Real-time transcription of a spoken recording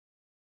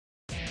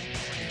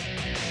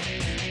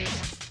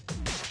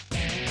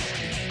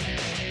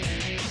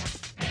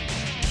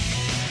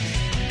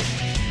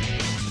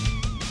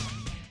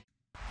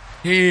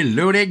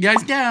Hello there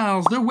guys,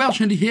 gals, the Welsh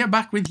Hunter here,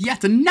 back with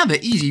yet another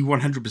easy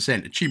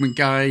 100% achievement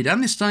guide,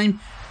 and this time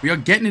we are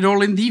getting it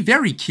all in the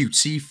very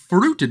cutesy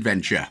Fruit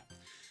Adventure.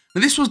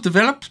 Now this was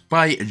developed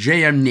by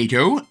JM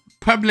NATO,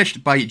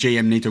 published by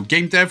JM NATO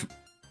Game Dev,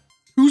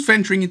 who's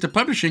venturing into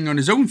publishing on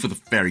his own for the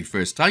very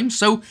first time,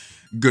 so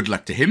good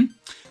luck to him.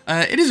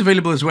 It is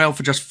available as well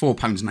for just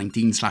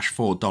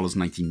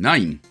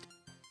 £4.19/$4.99.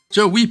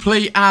 So we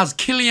play as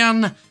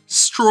Kylian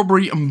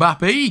Strawberry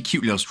Mbappe,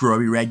 cute little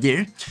strawberry right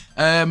there,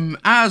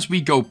 as we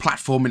go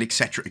platforming,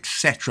 etc,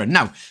 etc.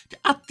 Now,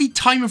 at the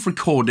time of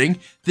recording,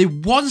 there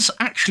was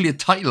actually a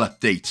title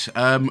update,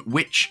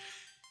 which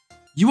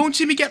you won't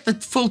see me get the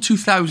full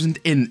 2,000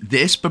 in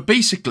this, but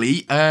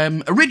basically,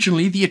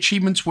 originally the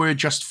achievements were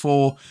just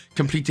for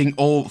completing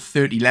all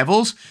 30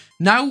 levels.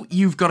 Now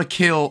you've got to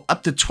kill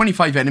up to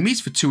 25 enemies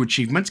for 2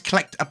 achievements,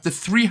 collect up to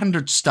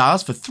 300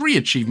 stars for 3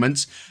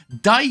 achievements,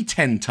 die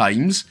 10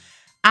 times,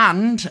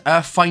 and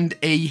find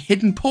a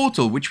hidden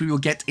portal, which we will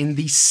get in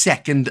the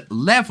 2nd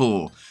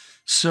level.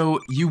 So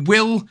you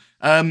will,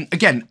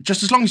 again,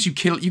 just as long as you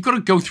kill, you've got to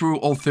go through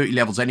all 30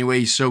 levels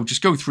anyway, so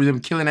just go through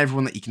them, killing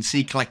everyone that you can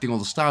see, collecting all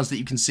the stars that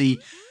you can see,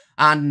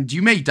 and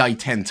you may die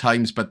 10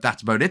 times, but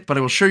that's about it. But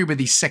I will show you where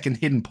the 2nd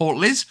hidden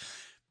portal is.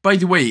 By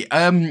the way,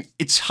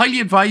 it's highly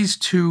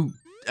advised to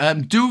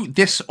do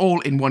this all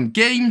in one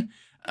game,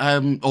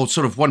 or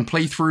sort of one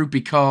playthrough,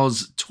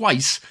 because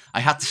twice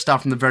I had to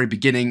start from the very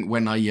beginning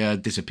when I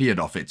disappeared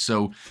off it,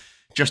 so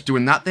just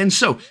doing that then.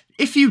 So,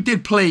 if you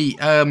did play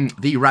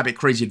the Rabbit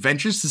Crazy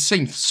Adventures, the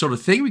same sort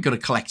of thing. We've got to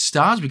collect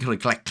stars, we've got to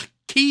collect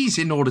keys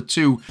in order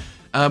to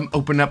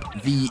open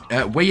up the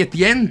way at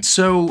the end.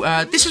 So,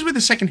 this is where the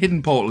 2nd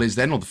hidden portal is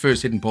then, or the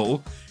 1st hidden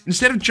portal.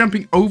 Instead of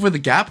jumping over the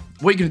gap,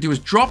 what you're going to do is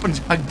drop and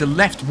hug the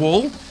left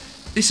wall.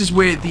 This is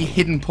where the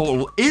hidden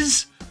portal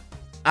is,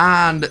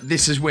 and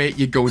this is where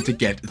you're going to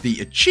get the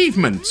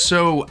achievement.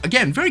 So,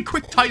 again, very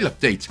quick title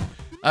update.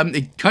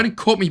 It kind of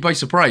caught me by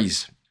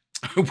surprise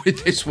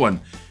with this one.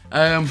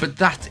 But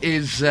that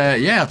is, yeah,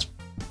 that's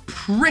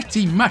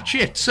pretty much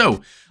it.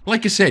 So,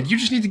 like I said, you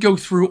just need to go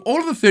through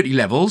all of the 30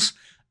 levels.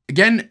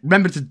 Again,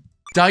 remember to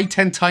die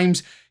 10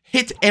 times,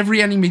 hit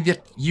every enemy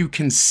that you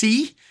can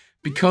see,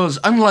 because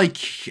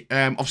unlike,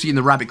 obviously in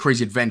the Rabbit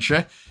Crazy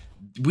Adventure,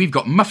 we've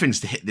got muffins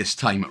to hit this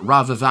time,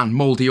 rather than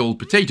mouldy old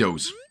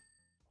potatoes.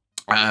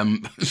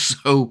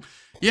 So,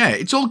 yeah,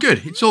 it's all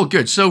good. It's all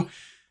good. So,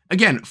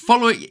 again,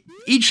 follow it.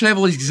 Each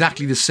level is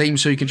exactly the same,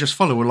 so you can just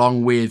follow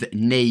along with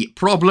nay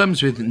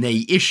problems, with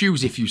nay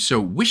issues, if you so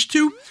wish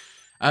to.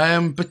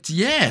 But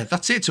yeah,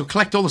 that's it. So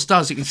collect all the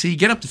stars you can see,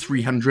 get up to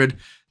 300,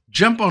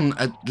 jump on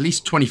at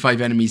least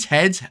 25 enemies'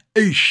 heads,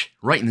 oosh,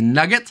 right in the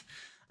nugget.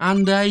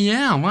 And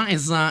yeah, that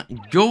is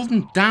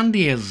Golden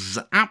Dandy's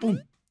apple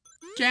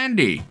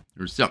candy,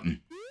 or something.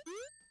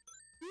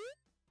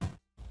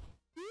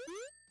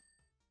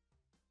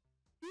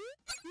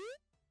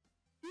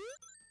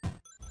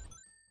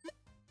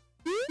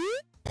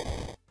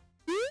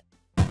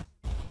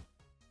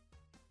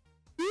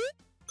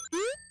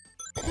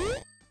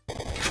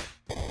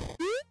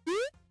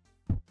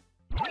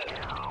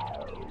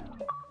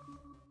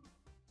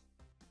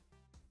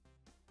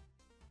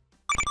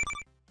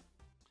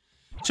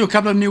 So a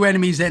couple of new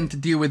enemies then to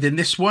deal with in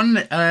this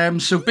one.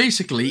 So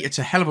basically, it's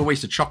a hell of a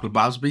waste of chocolate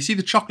bars. But you see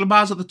the chocolate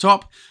bars at the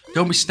top?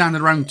 Don't be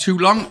standing around too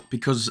long,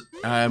 because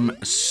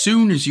as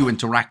soon as you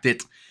interact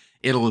it,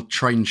 it'll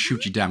try and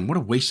shoot you down. What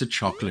a waste of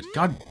chocolate.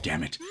 God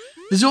damn it.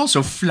 There's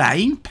also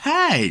flying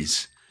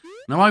pears.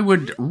 Now, I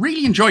would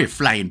really enjoy a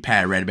flying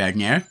pear right about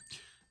now.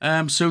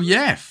 So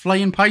yeah,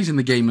 flying pies in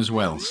the game as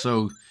well.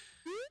 So,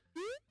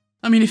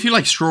 I mean, if you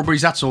like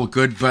strawberries, that's all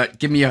good, but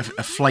give me a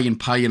flying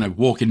pie and a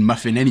walking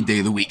muffin any day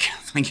of the week.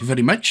 Thank you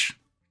very much.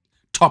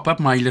 Top up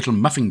my little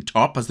muffin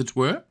top, as it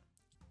were.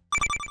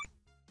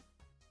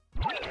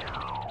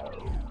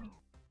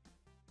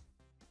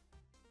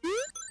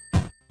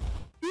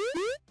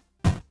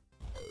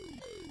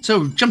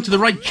 So, jump to the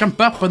right, jump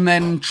up, and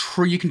then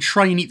you can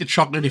try and eat the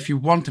chocolate if you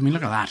want. I mean,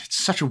 look at that.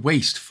 It's such a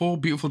waste. 4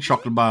 beautiful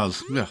chocolate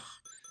bars. Ugh.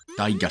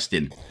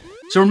 Disgusting.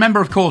 So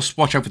remember, of course,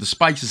 watch out for the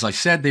spikes. As I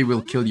said, they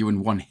will kill you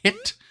in one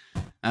hit.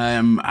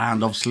 And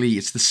obviously,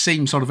 it's the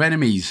same sort of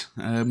enemies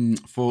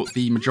for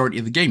the majority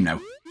of the game now.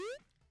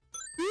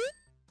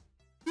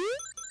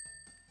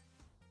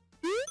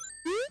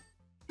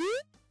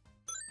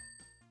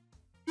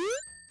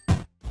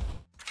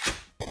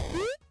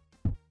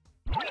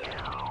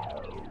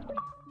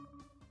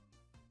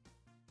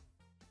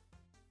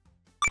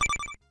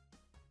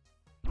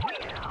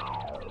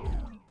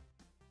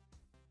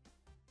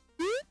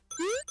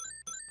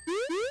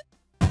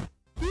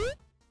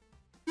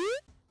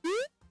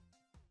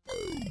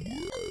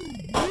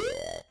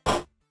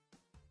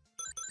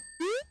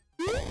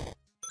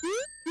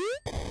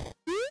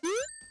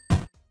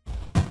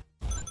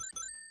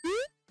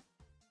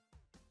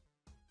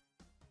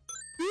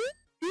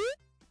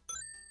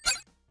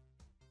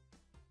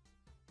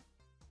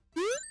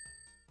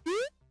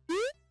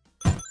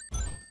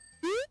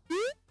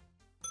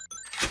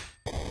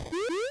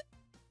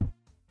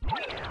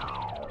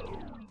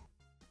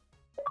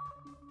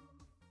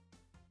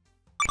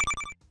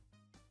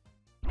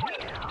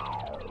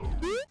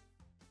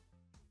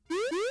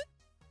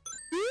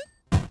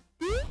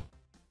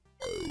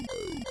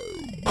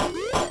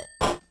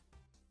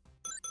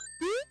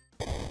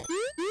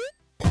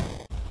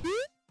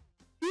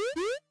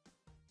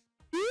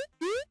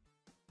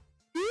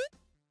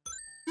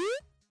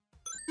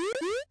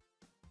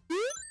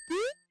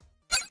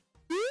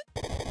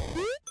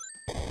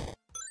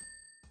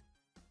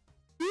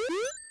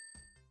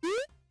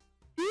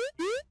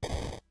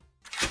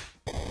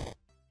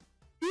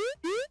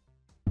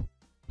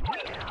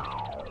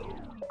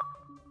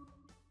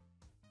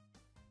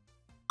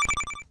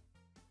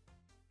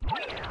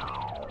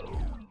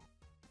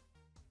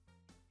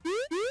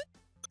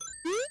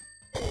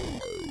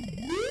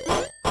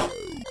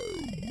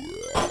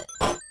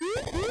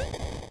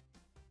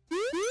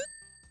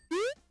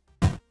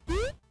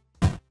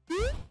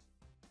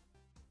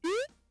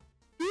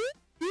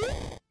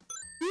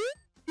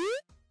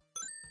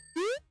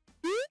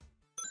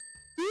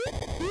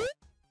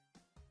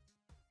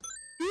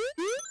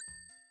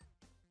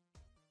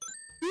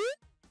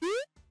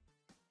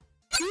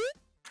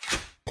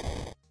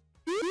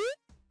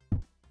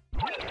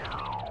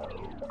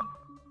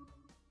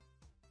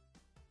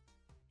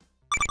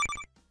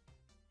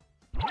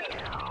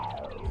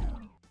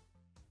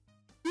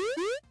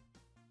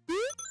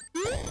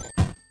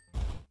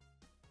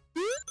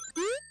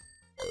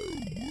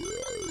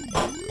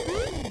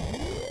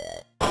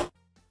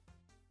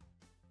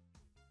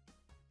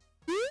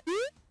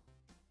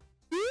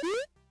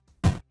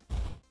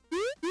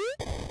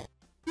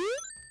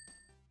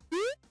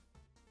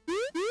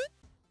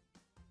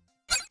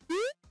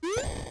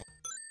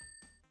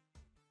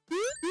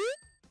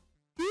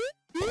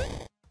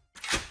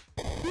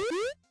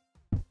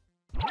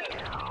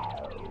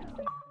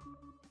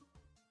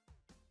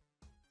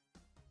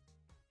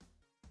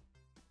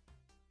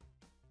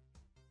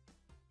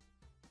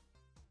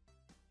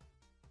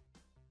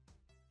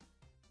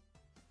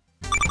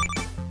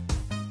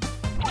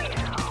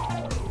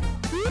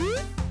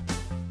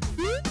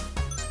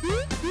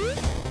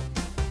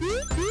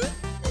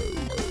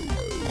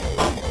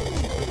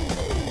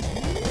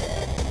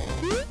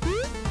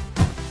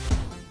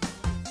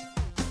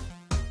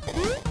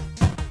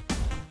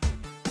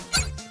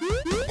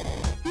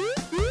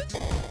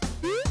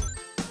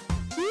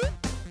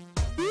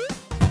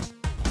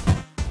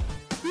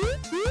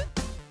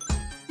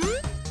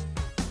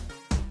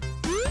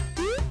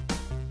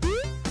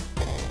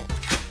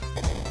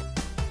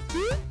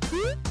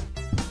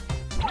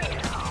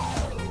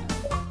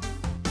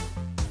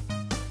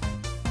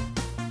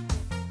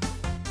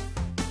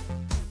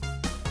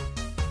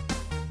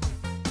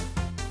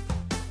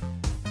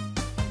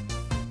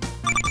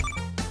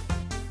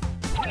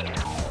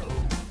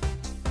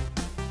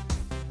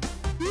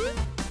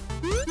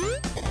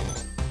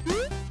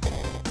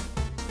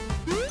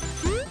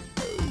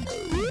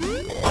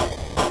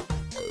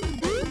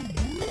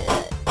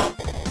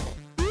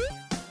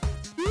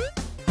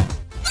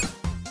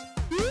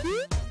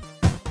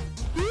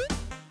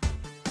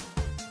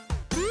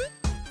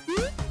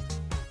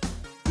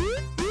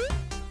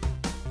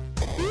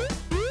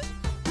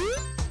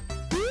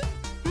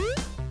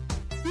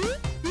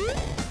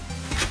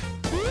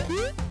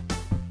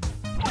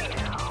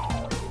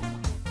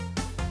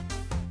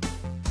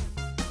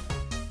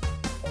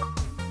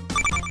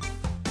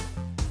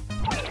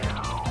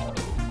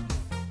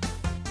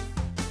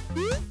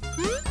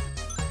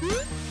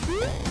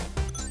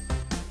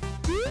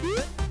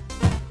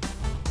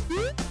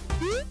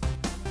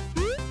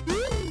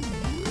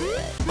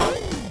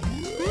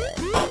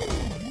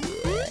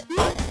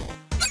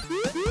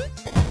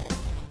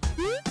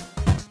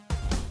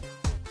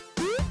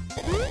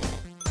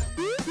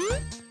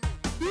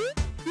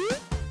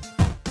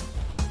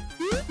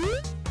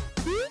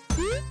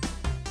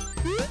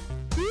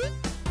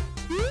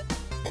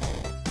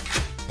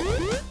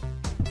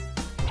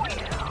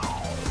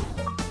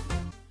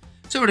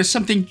 So there's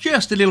something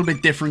just a little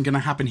bit different going to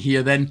happen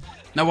here then.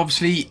 Now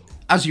obviously,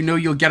 as you know,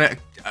 you'll get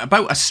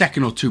about a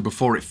second or two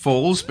before it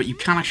falls, but you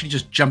can actually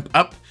just jump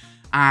up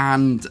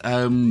and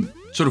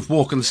sort of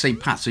walk on the same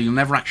path. So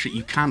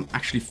you can't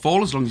actually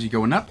fall as long as you're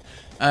going up.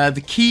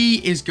 The key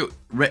is,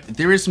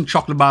 there is some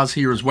chocolate bars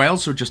here as well,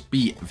 so just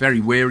be very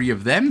wary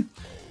of them.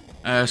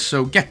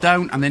 So get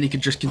down, and then you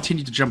can just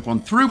continue to jump on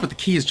through, but the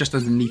key is just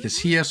underneath us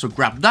here, so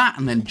grab that,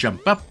 and then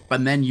jump up,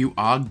 and then you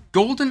are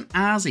golden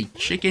as a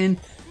chicken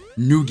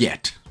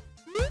nougat.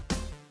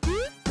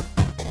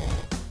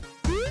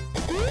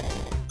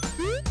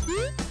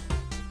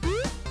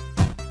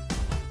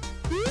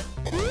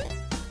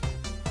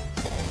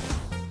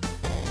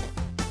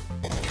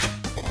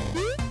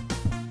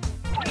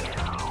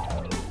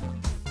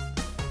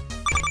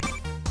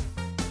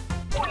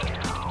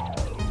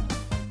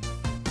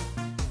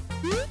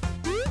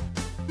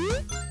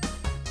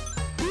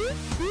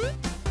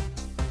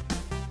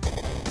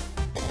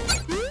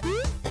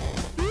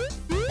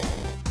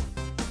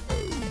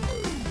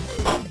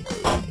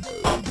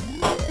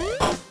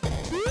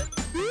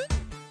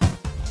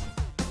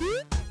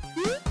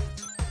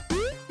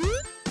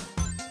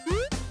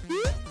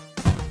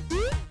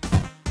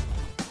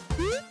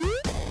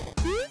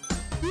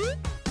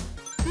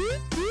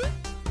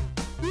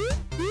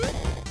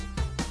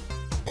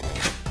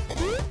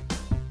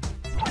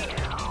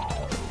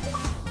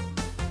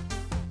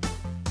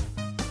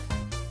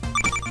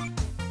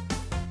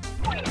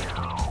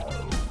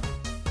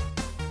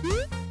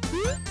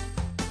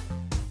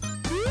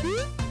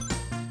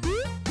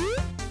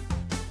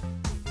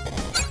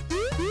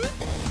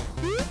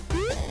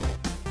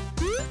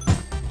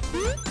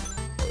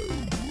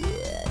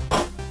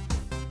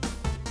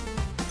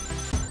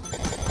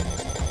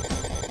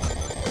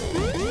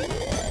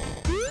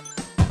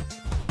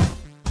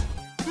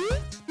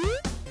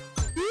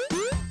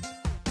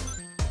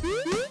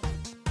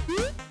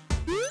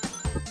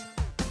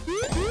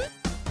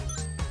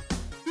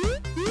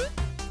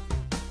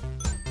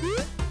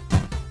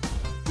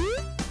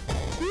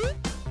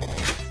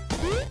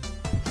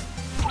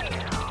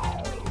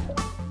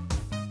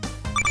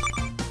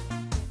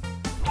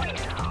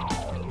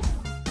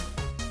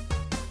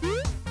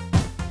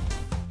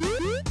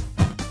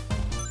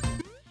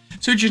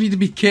 So you just need to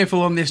be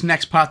careful on this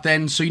next part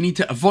then. So you need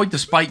to avoid the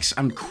spikes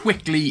and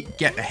quickly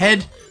get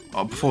ahead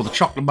before the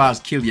chocolate bars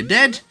kill you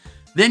dead.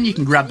 Then you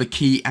can grab the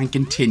key and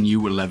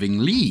continue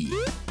lovingly.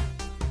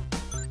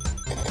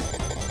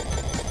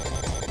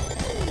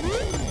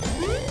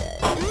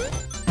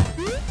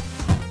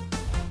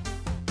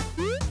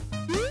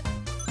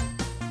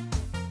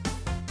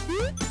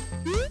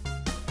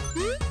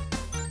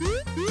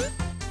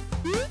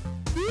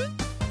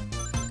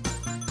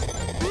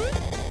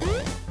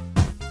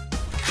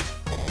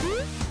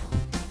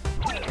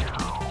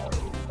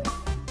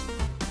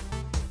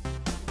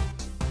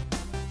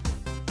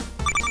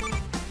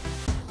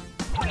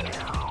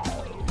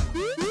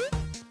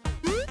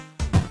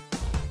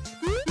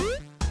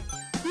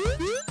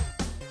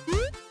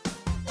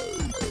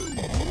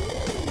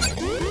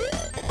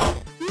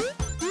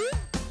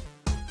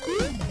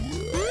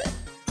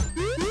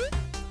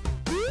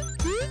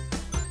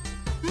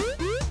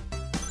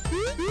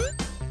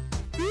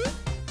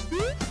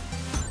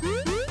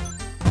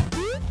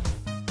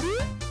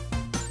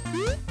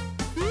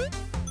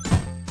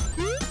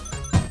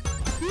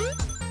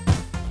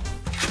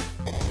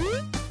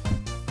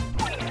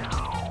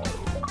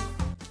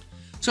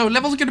 So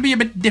levels are going to be a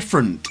bit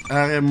different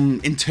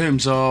in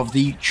terms of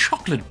the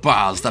chocolate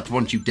bars that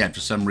want you dead for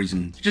some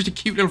reason. Just a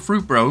cute little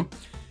fruit, bro.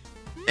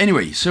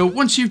 Anyway, so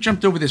once you've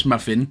jumped over this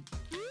muffin,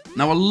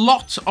 now a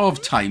lot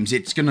of times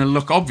it's going to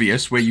look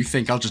obvious where you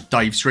think I'll just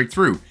dive straight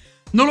through.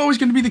 Not always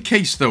going to be the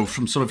case though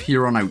from sort of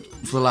here on out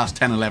for the last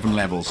 10, 11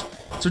 levels.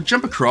 So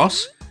jump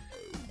across.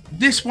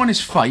 This one is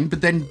fine,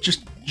 but then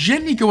just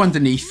gently go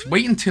underneath,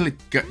 wait until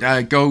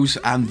it goes,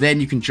 and then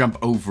you can jump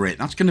over it.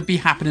 That's going to be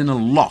happening a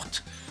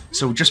lot.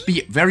 So just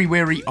be very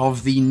wary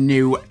of the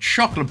new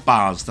chocolate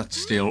bars that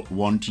still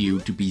want you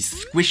to be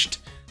squished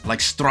like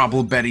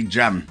strawberry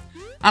jam.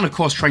 And of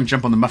course, try and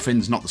jump on the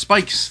muffins, not the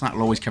spikes.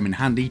 That'll always come in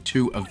handy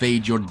to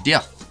evade your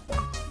death.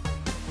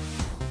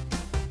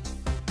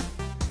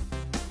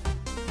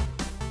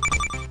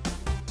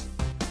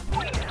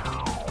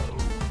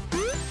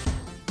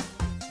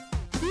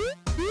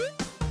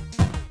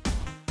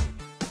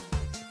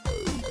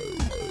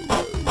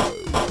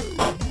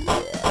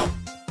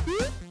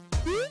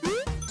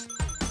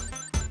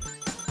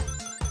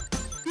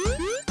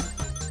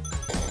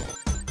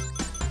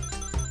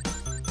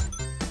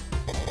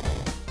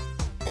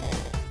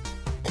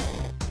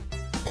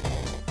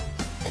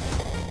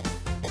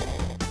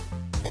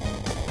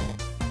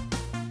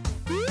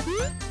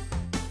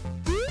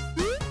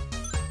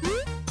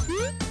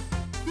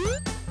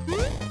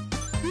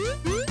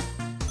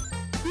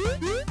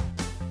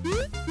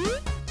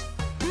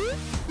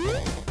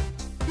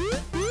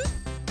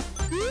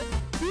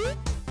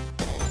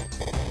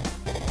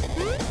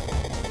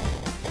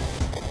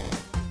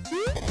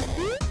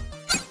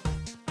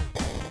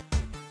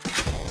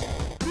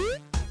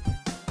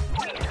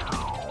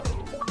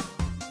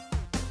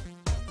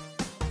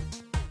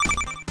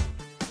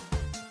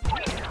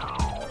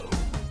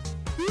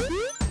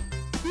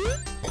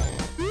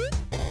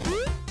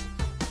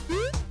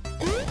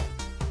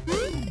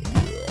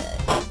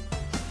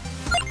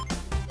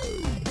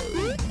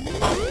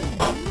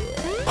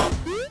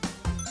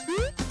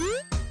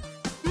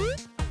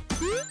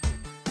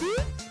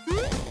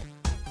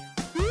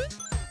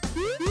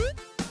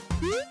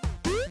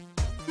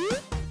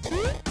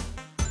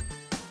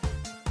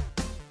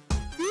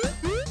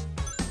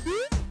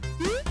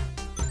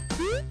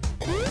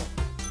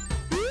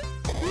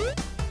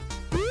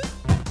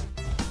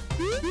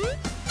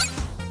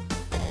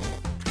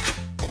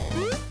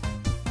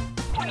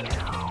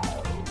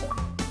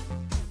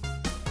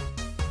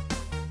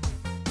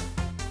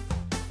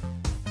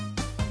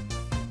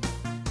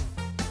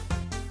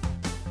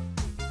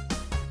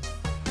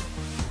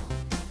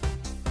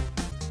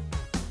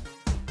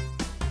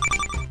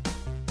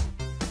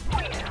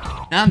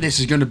 And this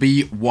is going to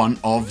be one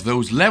of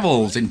those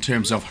levels in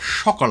terms of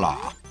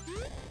chocolat.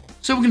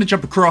 So we're going to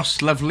jump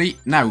across, lovely.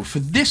 Now, for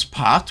this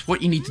part,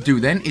 what you need to do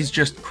then is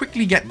just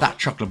quickly get that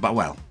chocolate bar,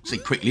 well, say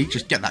quickly,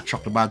 just get that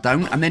chocolate bar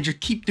down, and then just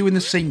keep doing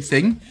the same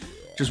thing.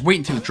 Just wait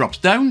until it drops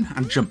down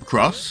and jump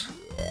across.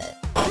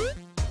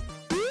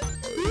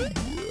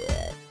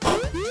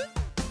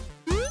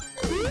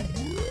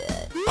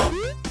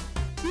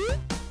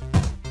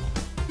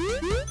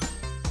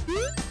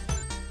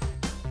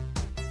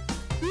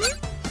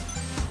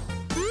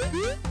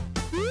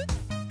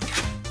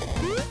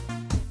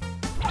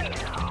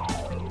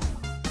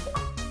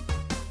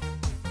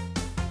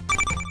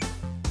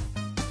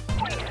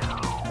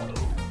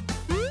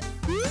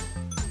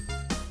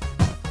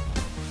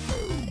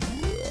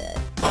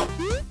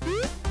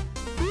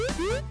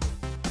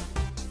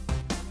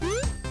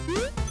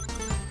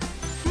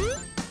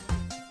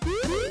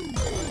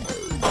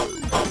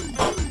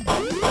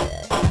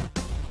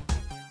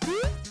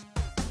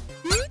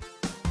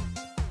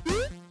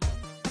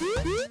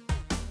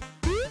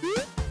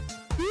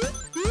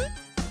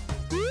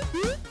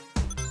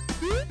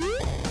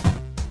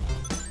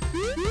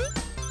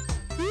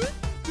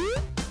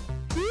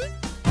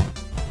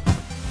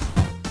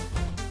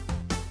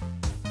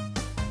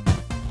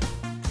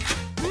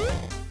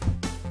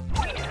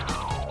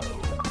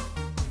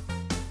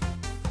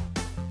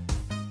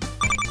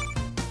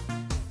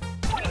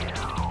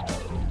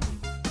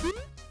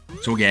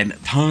 So again,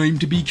 time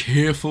to be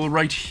careful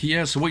right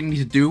here. So what you need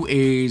to do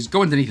is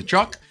go underneath the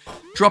truck,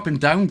 drop him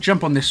down,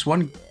 jump on this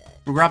one,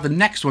 grab the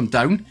next one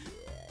down,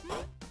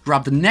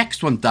 grab the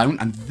next one down,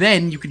 and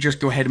then you can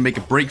just go ahead and make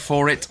a break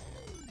for it,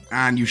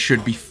 and you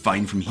should be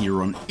fine from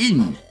here on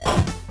in.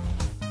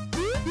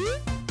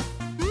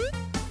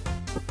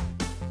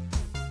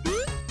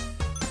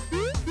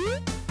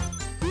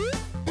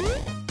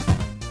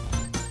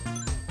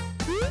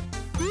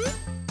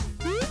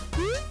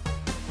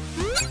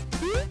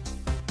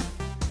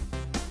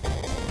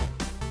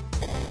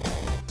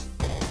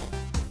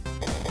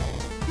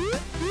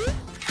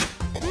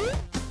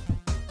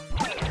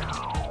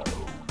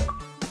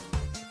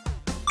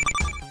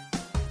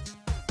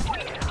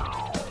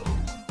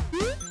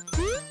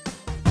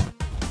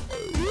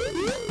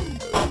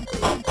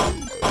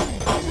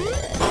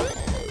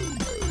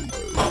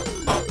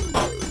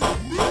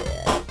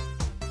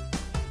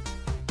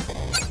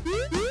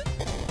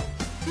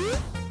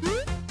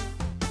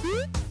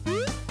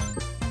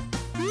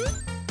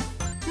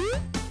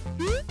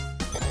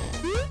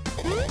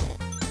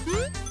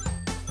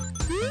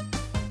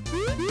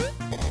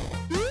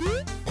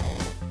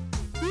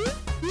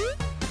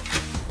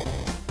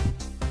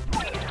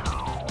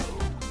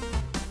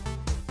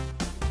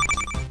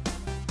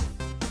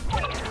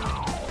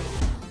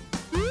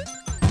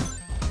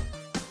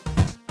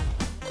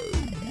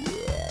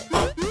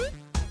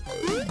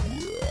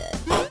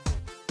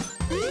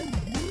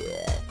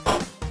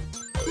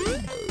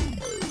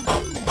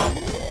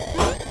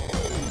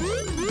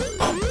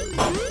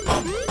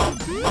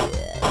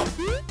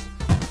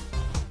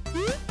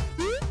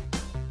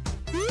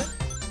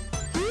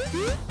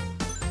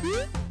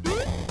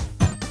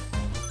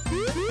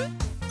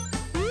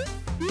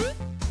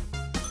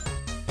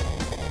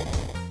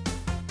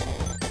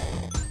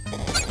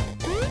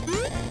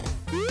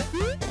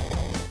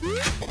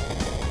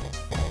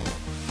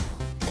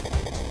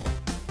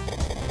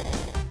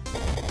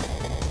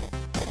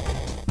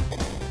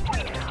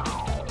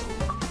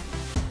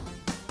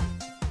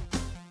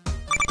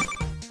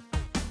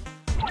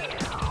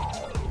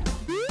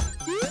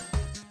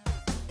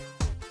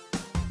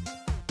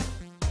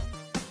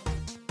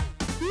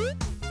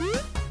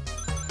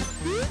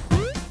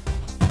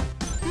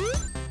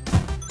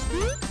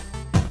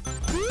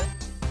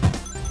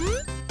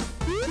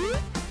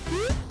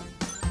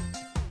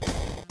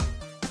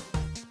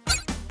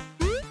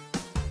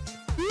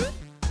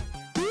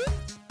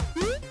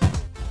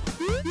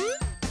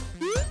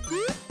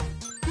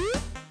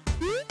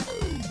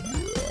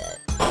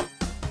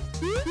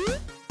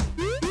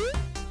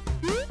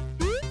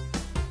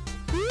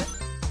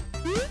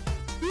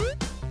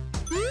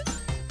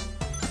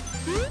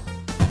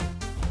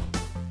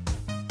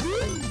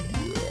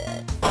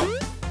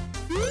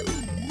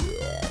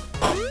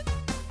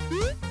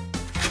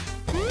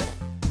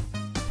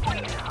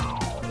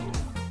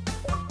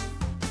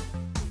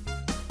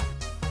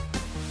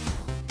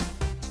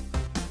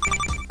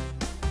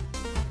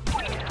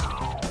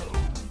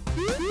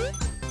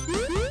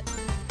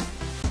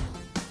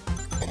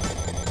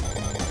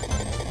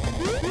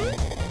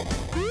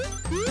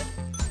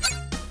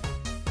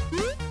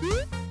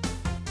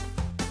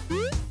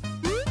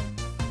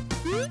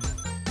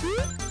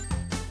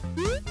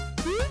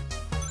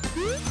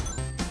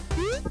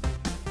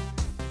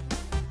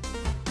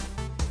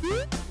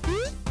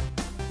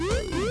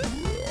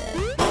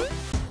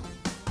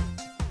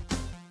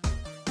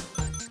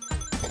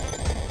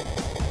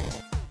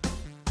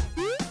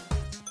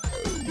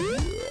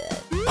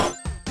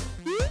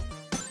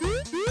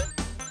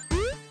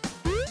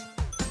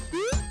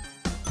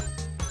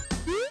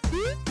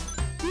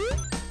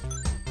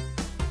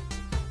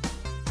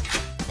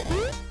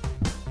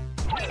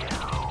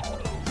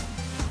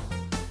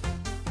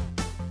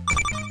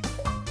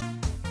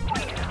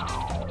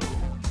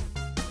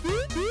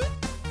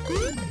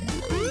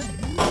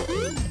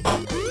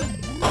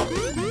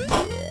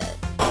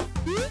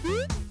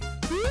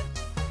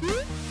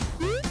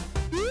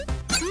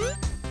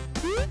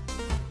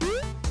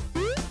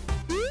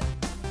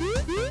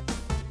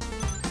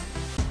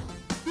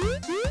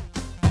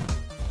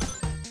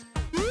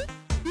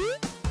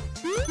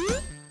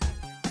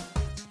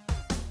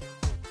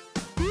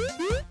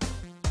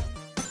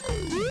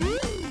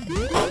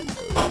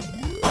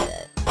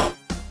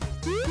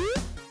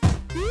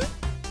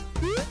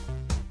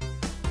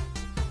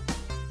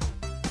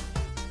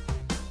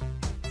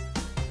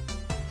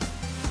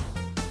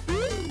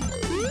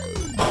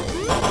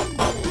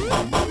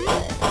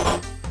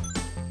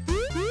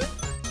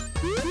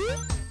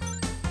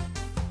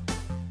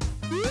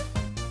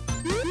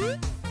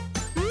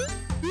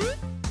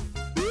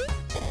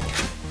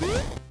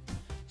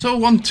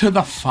 So on to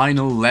the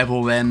final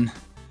level then.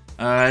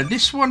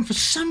 This one, for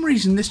some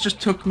reason, this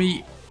just took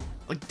me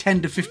like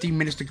 10 to 15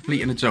 minutes to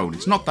complete on its own.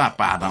 It's not that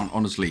bad,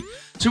 honestly.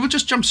 So we'll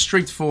just jump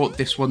straight for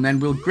this one then.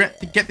 We'll get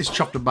this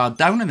chocolate bar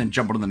down and then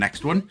jump on to the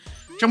next one.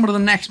 Jump on to the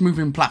next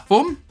moving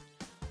platform.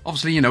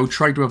 Obviously, you know,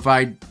 try to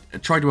avoid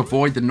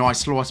the nice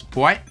slice of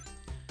pie.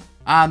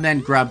 And then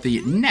grab the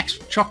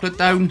next chocolate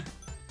down.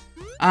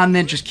 And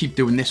then just keep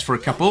doing this for a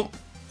couple.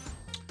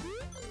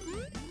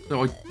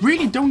 So I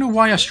really don't know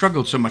why I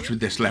struggled so much with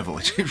this level.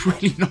 It's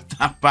really not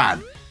that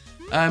bad.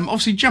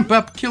 Obviously, jump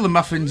up, kill the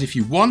muffins if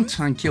you want,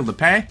 and kill the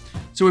pear.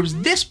 So it was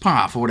this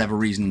part, for whatever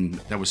reason,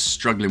 that I was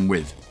struggling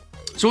with.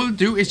 So what we'll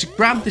do is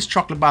grab this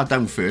chocolate bar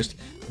down first.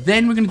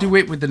 Then we're going to do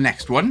it with the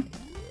next one.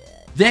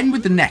 Then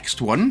with the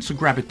next one, so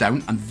grab it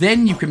down. And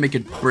then you can make a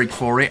break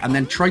for it. And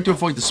then try to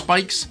avoid the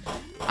spikes.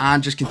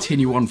 And just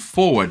continue on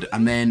forward.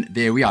 And then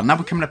there we are. Now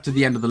we're coming up to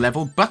the end of the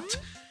level. But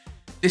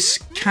this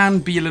can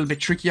be a little bit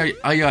tricky.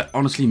 I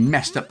honestly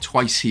messed up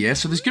twice here.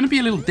 So there's going to be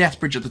a little death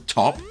bridge at the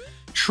top.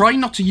 Try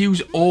not to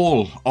use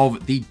all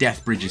of the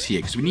death bridges here,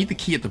 because we need the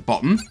key at the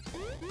bottom.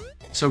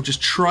 So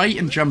just try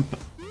and jump.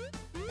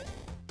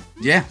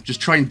 Yeah,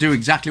 just try and do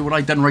exactly what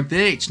I've done right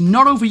there. It's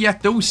not over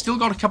yet, though. We've still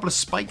got a couple of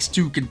spikes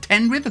to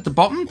contend with at the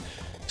bottom.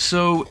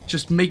 So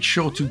just make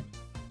sure to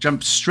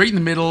jump straight in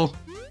the middle.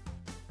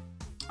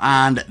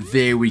 And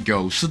there we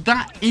go. So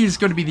that is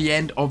going to be the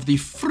end of the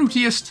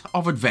fruitiest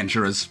of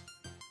adventurers.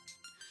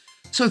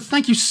 So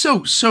thank you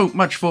so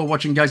much for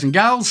watching, guys and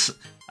gals.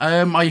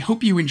 I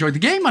hope you enjoyed the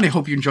game, and I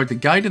hope you enjoyed the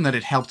guide and that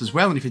it helped as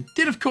well. And if it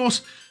did, of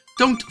course,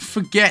 don't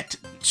forget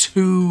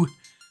to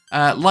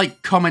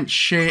like, comment,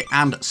 share,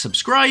 and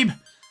subscribe.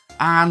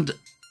 And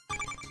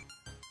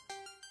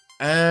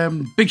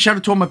big shout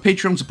out to all my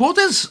Patreon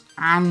supporters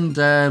and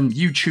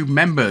YouTube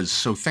members.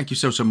 So thank you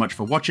so much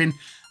for watching.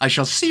 I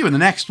shall see you in the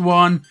next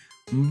one.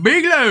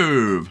 Big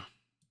love!